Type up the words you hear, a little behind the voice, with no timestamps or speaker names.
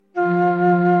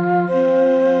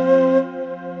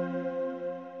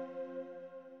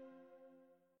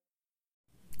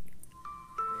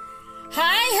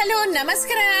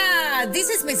ನಮಸ್ಕಾರ.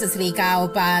 This is Mrs ರೇಖಾ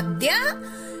ಉಪಾಧ್ಯ.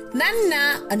 ನನ್ನ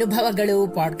ಅನುಭವಗಳು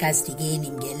ಪಾಡ್ಕಾಸ್ಟಿಗೆ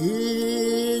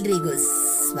ನಿಮ್ಗೆಲ್ರಿಗೂ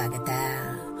ಸ್ವಾಗತ.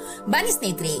 ಬನ್ನಿ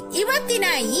ಸ್ನೇಹಿತರೆ, ಇವತ್ತಿನ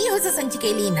ಈ ಹೊಸ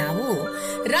ಸಂಚಿಕೆಯಲ್ಲಿ ನಾವು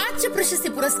ರಾಜ್ಯ ಪ್ರಶಸ್ತಿ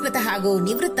ಪುರಸ್ಕೃತ ಹಾಗೂ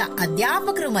ನಿವೃತ್ತ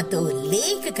ಅಧ್ಯಾಪಕರು ಮತ್ತು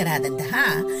ಲೇಖಕರಾದಂತಹ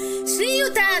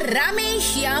ಶ್ರೀಯುತ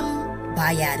ರಮೇಶ್ ಎಂ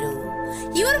ಬಾಯಾರು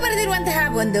ಇವರು ಬರೆದಿರುವಂತಹ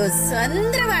ಒಂದು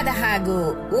ಸುಂದರವಾದ ಹಾಗೂ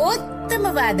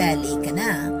ಉತ್ತಮವಾದ ಲೇಖನ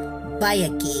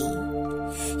ಬಯಕೆ.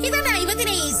 ಇದನ್ನ ಇವತ್ತಿನ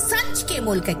ಈ ಸಂಚಿಕೆ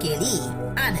ಮೂಲಕ ಕೇಳಿ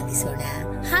ಆನಂದಿಸೋಣ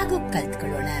ಹಾಗೂ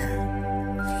ಕಲ್ತ್ಕೊಳ್ಳೋಣ.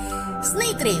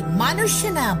 ಸ್ನೇಹಿತರೆ,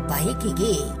 ಮನುಷ್ಯನ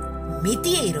ಬಯಕೆಗೆ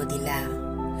ಮಿತಿಯೇ ಇರೋದಿಲ್ಲ.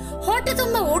 ಹೊಟ್ಟೆ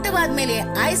ತುಂಬಾ ಊಟವಾದ್ಮೇಲೆ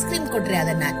ಐಸ್ ಕ್ರೀಮ್ ಕೊಟ್ರೆ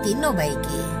ಅದನ್ನ ತಿನ್ನೋ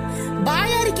ಬಯಕೆ,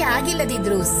 ಬಾಯಾರಿಕೆ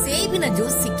ಆಗಿಲ್ಲದಿದ್ರು ಸೇಬಿನ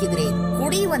ಜ್ಯೂಸ್ ಸಿಕ್ಕಿದ್ರೆ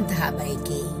ಕುಡಿಯುವಂತಹ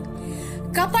ಬಯಕೆ,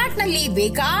 ಕಪಾಟ್ನಲ್ಲಿ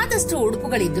ಬೇಕಾದಷ್ಟು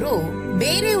ಉಡುಪುಗಳಿದ್ರು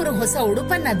ಬೇರೆಯವರು ಹೊಸ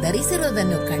ಉಡುಪನ್ನ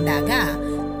ಧರಿಸಿರುವುದನ್ನು ಕಂಡಾಗ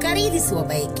ಖರೀದಿಸುವ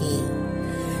ಬಯಕೆ,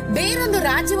 ಬೇರೊಂದು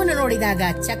ರಾಜ್ಯವನ್ನು ನೋಡಿದಾಗ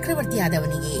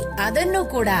ಚಕ್ರವರ್ತಿಯಾದವನಿಗೆ ಅದನ್ನು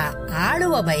ಕೂಡ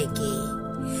ಆಳುವ ಬಯಕೆ,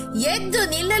 ಎದ್ದು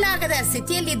ನಿಲ್ಲಲಾಗದ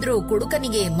ಸ್ಥಿತಿಯಲ್ಲಿದ್ರೂ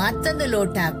ಕುಡುಕನಿಗೆ ಮತ್ತೊಂದು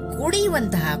ಲೋಟ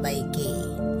ಕುಡಿಯುವಂತಹ ಬಯಕೆ.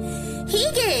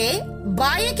 ಹೀಗೆ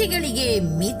ಬಯಕೆಗಳಿಗೆ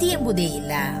ಮಿತಿ ಎಂಬುದೇ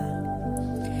ಇಲ್ಲ.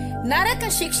 ನರಕ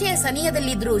ಶಿಕ್ಷೆಯ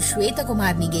ಸನಿಯದಲ್ಲಿದ್ರೂ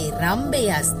ಶ್ವೇತಕುಮಾರ್ನಿಗೆ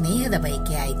ರಂಬೆಯ ಸ್ನೇಹದ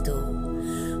ಬಯಕೆ ಆಯಿತು.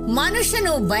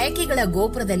 ಮನುಷ್ಯನು ಬಯಕೆಗಳ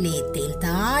ಗೋಪುರದಲ್ಲಿ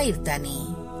ತೇಲ್ತಾ ಇರ್ತಾನೆ.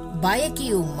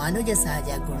 ಬಯಕೆಯು ಮನುಜ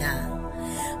ಸಹಜ ಗುಣ.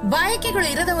 ಬಯಕೆಗಳು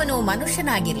ಇರದವನು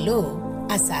ಮನುಷ್ಯನಾಗಿರಲು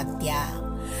ಅಸಾಧ್ಯ.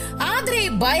 ಆದ್ರೆ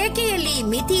ಬಯಕೆಯಲ್ಲಿ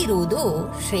ಮಿತಿ ಇರುವುದು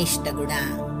ಶ್ರೇಷ್ಠ ಗುಣ.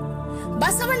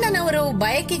 ಬಸವಣ್ಣನವರು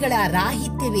ಬಯಕೆಗಳ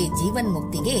ರಾಹಿತ್ಯವೇ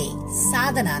ಜೀವನ್ಮುಕ್ತಿಗೆ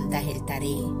ಸಾಧನ ಅಂತ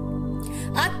ಹೇಳ್ತಾರೆ.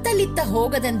 ಅತ್ತಲಿತ್ತ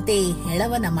ಹೋಗದಂತೆ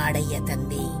ಹೆಳವನ ಮಾಡಯ್ಯ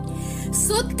ತಂದೆ,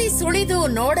 ಸುತ್ತಿ ಸುಳಿದು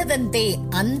ನೋಡದಂತೆ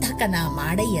ಅಂಧಕನ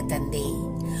ಮಾಡಯ್ಯ ತಂದೆ,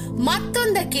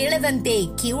 ಮತ್ತೊಂದ ಕೇಳದಂತೆ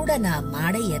ಕಿವುಡನ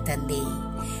ಮಾಡಯ್ಯ ತಂದೆ,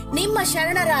 ನಿಮ್ಮ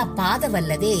ಶರಣರ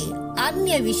ಪಾದವಲ್ಲದೆ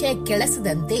ಅನ್ಯ ವಿಷಯ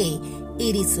ಕೆಳಸದಂತೆ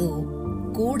ಇರಿಸು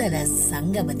ಕೂಡಲ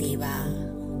ಸಂಗಮ ದೇವ.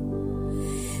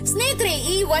 ಸ್ನೇಹಿತರೆ,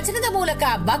 ಈ ವಚನದ ಮೂಲಕ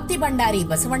ಭಕ್ತಿ ಭಂಡಾರಿ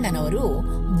ಬಸವಣ್ಣನವರು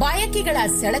ಬಯಕೆಗಳ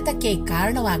ಸೆಳೆತಕ್ಕೆ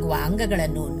ಕಾರಣವಾಗುವ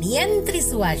ಅಂಗಗಳನ್ನು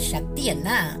ನಿಯಂತ್ರಿಸುವ ಶಕ್ತಿಯನ್ನ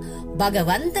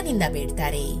ಭಗವಂತನಿಂದ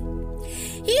ಬೇಡ್ತಾರೆ.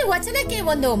 ಈ ವಚನಕ್ಕೆ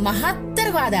ಒಂದು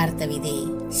ಮಹತ್ತರವಾದ ಅರ್ಥವಿದೆ.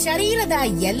 ಶರೀರದ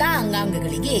ಎಲ್ಲಾ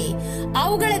ಅಂಗಾಂಗಗಳಿಗೆ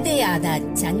ಅವುಗಳದೇ ಆದ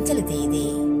ಚಂಚಲತೆ ಇದೆ.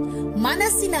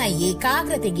 ಮನಸ್ಸಿನ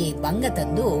ಏಕಾಗ್ರತೆಗೆ ಭಂಗ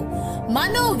ತಂದು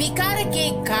ಮನೋವಿಕಾರಕ್ಕೆ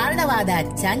ಕಾರಣವಾದ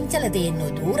ಚಂಚಲತೆಯನ್ನು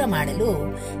ದೂರ ಮಾಡಲು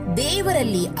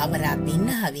ದೇವರಲ್ಲಿ ಅವರ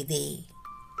ಭಿನ್ನಹವಿದೆ.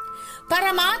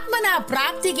 ಪರಮಾತ್ಮನ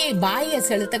ಪ್ರಾಪ್ತಿಗೆ ಬಾಹ್ಯ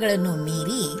ಸೆಳೆತಗಳನ್ನು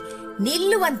ಮೀರಿ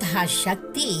ನಿಲ್ಲುವಂತಹ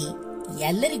ಶಕ್ತಿ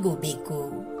ಎಲ್ಲರಿಗೂ ಬೇಕು.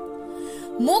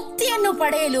 ಮುಕ್ತಿಯನ್ನು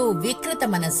ಪಡೆಯಲು ವಿಕೃತ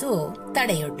ಮನಸ್ಸು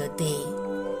ತಡೆಯೊಡ್ಡುತ್ತೆ.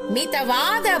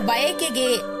 ಮಿತವಾದ ಬಯಕೆಗೆ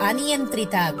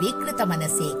ಅನಿಯಂತ್ರಿತ ವಿಕೃತ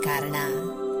ಮನಸ್ಸೇ ಕಾರಣ.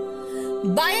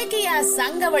 ಬಯಕೆಯ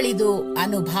ಸಂಘವಳಿದು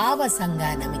ಅನುಭವ ಸಂಘ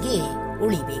ನಮಗೆ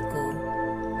ಉಳಿಬೇಕು.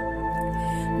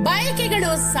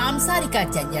 ಬಯಕೆಗಳು ಸಾಂಸಾರಿಕ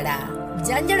ಜಂಜಡ.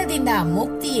 ಜಂಜಡದಿಂದ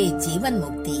ಮುಕ್ತಿಯೇ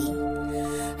ಜೀವನ್ಮುಕ್ತಿ.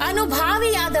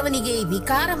 ಅನುಭಾವಿಯಾದವನಿಗೆ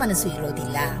ವಿಕಾರ ಮನಸ್ಸು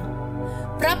ಇರೋದಿಲ್ಲ.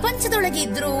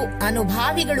 ಪ್ರಪಂಚದೊಳಗಿದ್ರೂ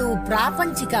ಅನುಭಾವಿಗಳು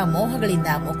ಪ್ರಾಪಂಚಿಕ ಮೋಹಗಳಿಂದ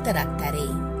ಮುಕ್ತರಾಗ್ತಾರೆ.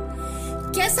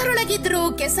 ಕೆಸರೊಳಗಿದ್ರೂ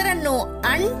ಕೆಸರನ್ನು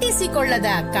ಅಂಟಿಸಿಕೊಳ್ಳದ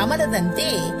ಕಮಲದಂತೆ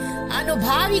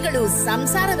ಅನುಭಾವಿಗಳು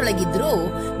ಸಂಸಾರದೊಳಗಿದ್ರೂ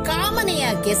ಕಾಮನೆಯ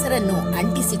ಕೆಸರನ್ನು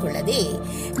ಅಂಟಿಸಿಕೊಳ್ಳದೆ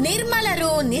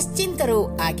ನಿರ್ಮಲರು ನಿಶ್ಚಿಂತರು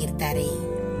ಆಗಿರ್ತಾರೆ.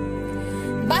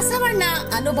 ಬಸವಣ್ಣ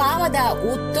ಅನುಭವದ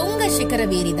ಉತ್ತುಂಗ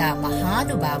ಶಿಖರವೇರಿದ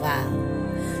ಮಹಾನುಭಾವ.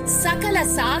 ಸಕಲ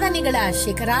ಸಾಧನೆಗಳ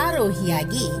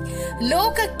ಶಿಖರಾರೋಹಿಯಾಗಿ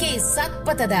ಲೋಕಕ್ಕೆ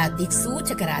ಸತ್ಪಥದ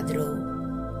ದಿಕ್ಸೂಚಕರಾದರು.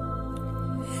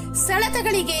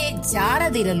 ಸೆಳೆತಗಳಿಗೆ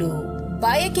ಜಾರದಿರಲು,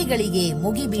 ಬಯಕೆಗಳಿಗೆ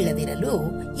ಮುಗಿಬೀಳದಿರಲು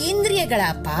ಇಂದ್ರಿಯಗಳ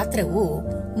ಪಾತ್ರವು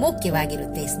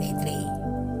ಮುಖ್ಯವಾಗಿರುತ್ತೆ. ಸ್ನೇಹಿತರೆ,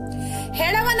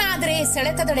 ಹೆಳವನಾದ್ರೆ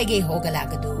ಸೆಳೆತದೊಳಗೆ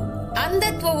ಹೋಗಲಾಗದು.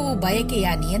 ಅಂಧತ್ವವು ಬಯಕೆಯ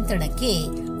ನಿಯಂತ್ರಣಕ್ಕೆ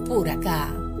ಪೂರಕ.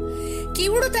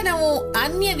 ಕಿವುಡುತನವು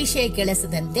ಅನ್ಯ ವಿಷಯ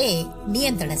ಕೆಳಸದಂತೆ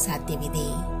ನಿಯಂತ್ರಣ ಸಾಧ್ಯವಿದೆ.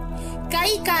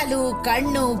 ಕೈ ಕಾಲು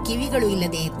ಕಣ್ಣು ಕಿವಿಗಳು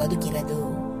ಇಲ್ಲದೆ ಬದುಕಿರದು.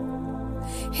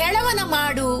 ಹೆಳವನ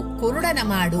ಮಾಡು, ಕುರುಡನ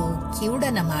ಮಾಡು,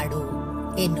 ಕಿವುಡನ ಮಾಡು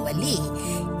ಎನ್ನುವಲ್ಲಿ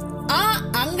ಆ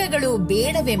ಅಂಗಗಳು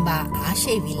ಬೇಡವೆಂಬ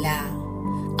ಆಶಯವಿಲ್ಲ.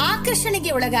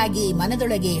 ಆಕರ್ಷಣೆಗೆ ಒಳಗಾಗಿ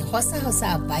ಮನದೊಳಗೆ ಹೊಸ ಹೊಸ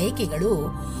ಬಯಕೆಗಳು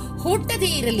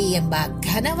ಹುಟ್ಟದೇ ಇರಲಿ ಎಂಬ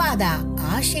ಘನವಾದ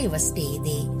ಆಶಯವಷ್ಟೇ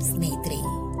ಇದೆ. ಸ್ನೇಹಿತರೆ,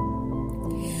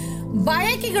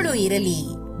 ಬಯಕೆಗಳು ಇರಲಿ,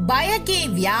 ಬಯಕೆ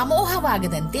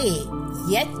ವ್ಯಾಮೋಹವಾಗದಂತೆ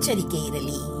ಎಚ್ಚರಿಕೆ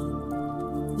ಇರಲಿ.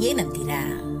 ಏನಂತೀರಾ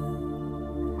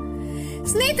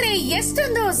ಸ್ನೇಹಿತರೆ?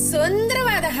 ಎಷ್ಟೊಂದು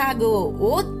ಸುಂದರವಾದ ಹಾಗೂ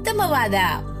ಉತ್ತಮವಾದ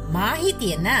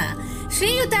ಮಾಹಿತಿಯನ್ನ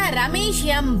ಶ್ರೀಯುತ ರಮೇಶ್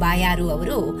ಎಂ ಬಾಯಾರು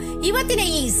ಅವರು ಇವತ್ತಿನ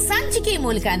ಈ ಸಂಚಿಕೆ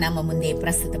ಮೂಲಕ ನಮ್ಮ ಮುಂದೆ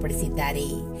ಪ್ರಸ್ತುತಪಡಿಸಿದ್ದಾರೆ.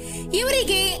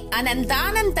 ಇವರಿಗೆ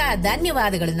ಅನಂತಾನಂತ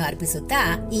ಧನ್ಯವಾದಗಳನ್ನು ಅರ್ಪಿಸುತ್ತಾ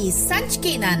ಈ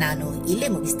ಸಂಚಿಕೆನ ನಾನು ಇಲ್ಲೇ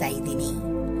ಮುಗಿಸ್ತಾ ಇದ್ದೀನಿ.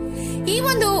 ಈ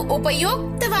ಒಂದು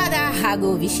ಉಪಯುಕ್ತವಾದ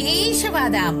ಹಾಗೂ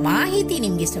ವಿಶೇಷವಾದ ಮಾಹಿತಿ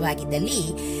ನಿಮ್ಗೆ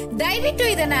ಇಷ್ಟವಾಗಿದ್ದಲ್ಲಿ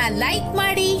ದಯವಿಟ್ಟು ಇದನ್ನ ಲೈಕ್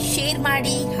ಮಾಡಿ, ಶೇರ್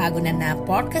ಮಾಡಿ ಹಾಗೂ ನನ್ನ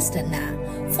ಪಾಡ್ಕಾಸ್ಟ್ ಅನ್ನ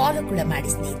ಫಾಲೋ ಕೂಡ ಮಾಡಿ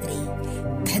ಸ್ನೇಹಿತರೆ.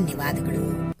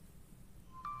 ಧನ್ಯವಾದಗಳು.